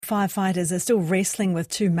Firefighters are still wrestling with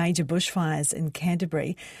two major bushfires in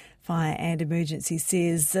Canterbury. Fire and Emergency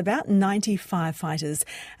says about 90 firefighters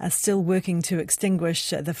are still working to extinguish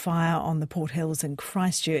the fire on the Port Hills in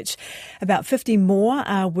Christchurch. About 50 more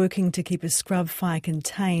are working to keep a scrub fire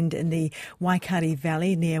contained in the Waikari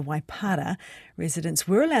Valley near Waipara. Residents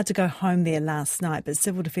were allowed to go home there last night, but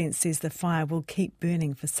Civil Defence says the fire will keep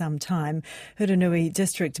burning for some time. Hurunui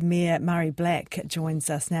District Mayor Murray Black joins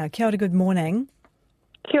us now. Kia ora, good morning.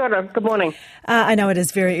 Kia ora, good morning. I know it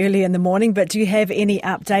is very early in the morning, but do you have any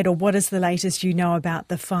update or what is the latest you know about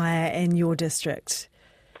the fire in your district?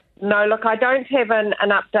 No, look, I don't have an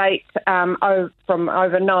update from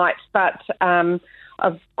overnight, but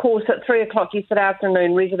of course at 3 o'clock yesterday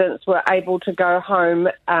afternoon residents were able to go home,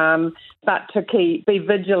 but to be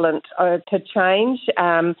vigilant to change.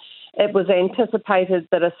 It was anticipated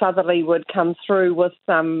that a southerly would come through with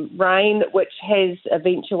some rain, which has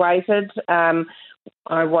eventuated.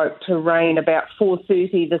 I woke to rain about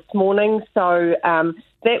 4:30 this morning, so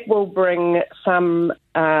that will bring some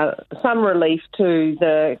relief to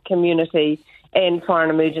the community and Fire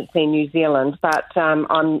and Emergency in New Zealand. But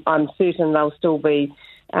I'm certain they'll still be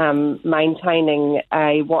maintaining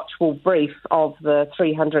a watchful brief of the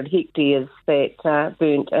 300 hectares that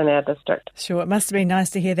burnt in our district. Sure, it must have been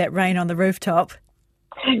nice to hear that rain on the rooftop.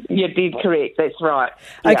 You did correct, that's right.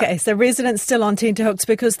 Okay, so residents still on tenterhooks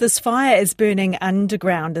because this fire is burning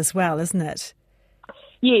underground as well, isn't it?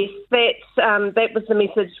 Yes, that was the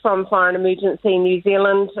message from Fire and Emergency in New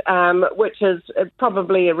Zealand, which is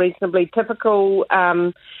probably a reasonably typical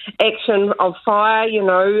action of fire,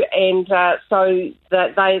 and so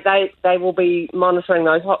that they will be monitoring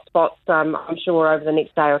those hotspots, I'm sure, over the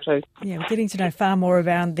next day or two. Yeah, we're getting to know far more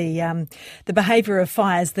around the behaviour of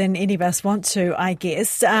fires than any of us want to, I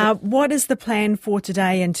guess. What is the plan for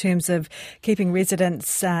today in terms of keeping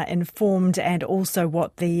residents informed, and also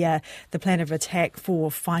what the plan of attack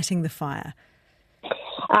for fighting the fire?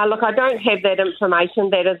 Look, I don't have that information.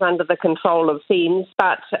 That is under the control of FENS,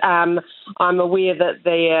 but I'm aware that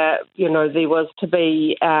there was to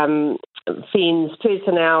be FENS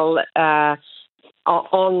personnel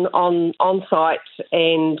on site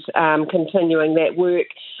and continuing that work.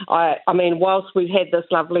 I mean, whilst we've had this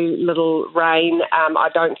lovely little rain, I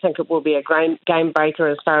don't think it will be a game breaker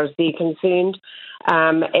as far as they're concerned.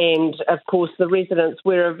 And of course, the residents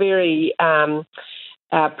were a very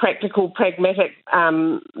practical, pragmatic.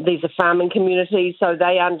 These are farming communities, so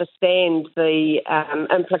they understand the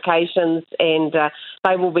implications, and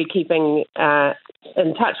they will be keeping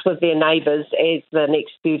in touch with their neighbours as the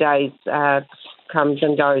next few days comes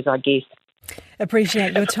and goes, I guess.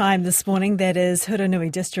 Appreciate your time this morning. That is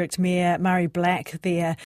Hurunui District Mayor Murray Black there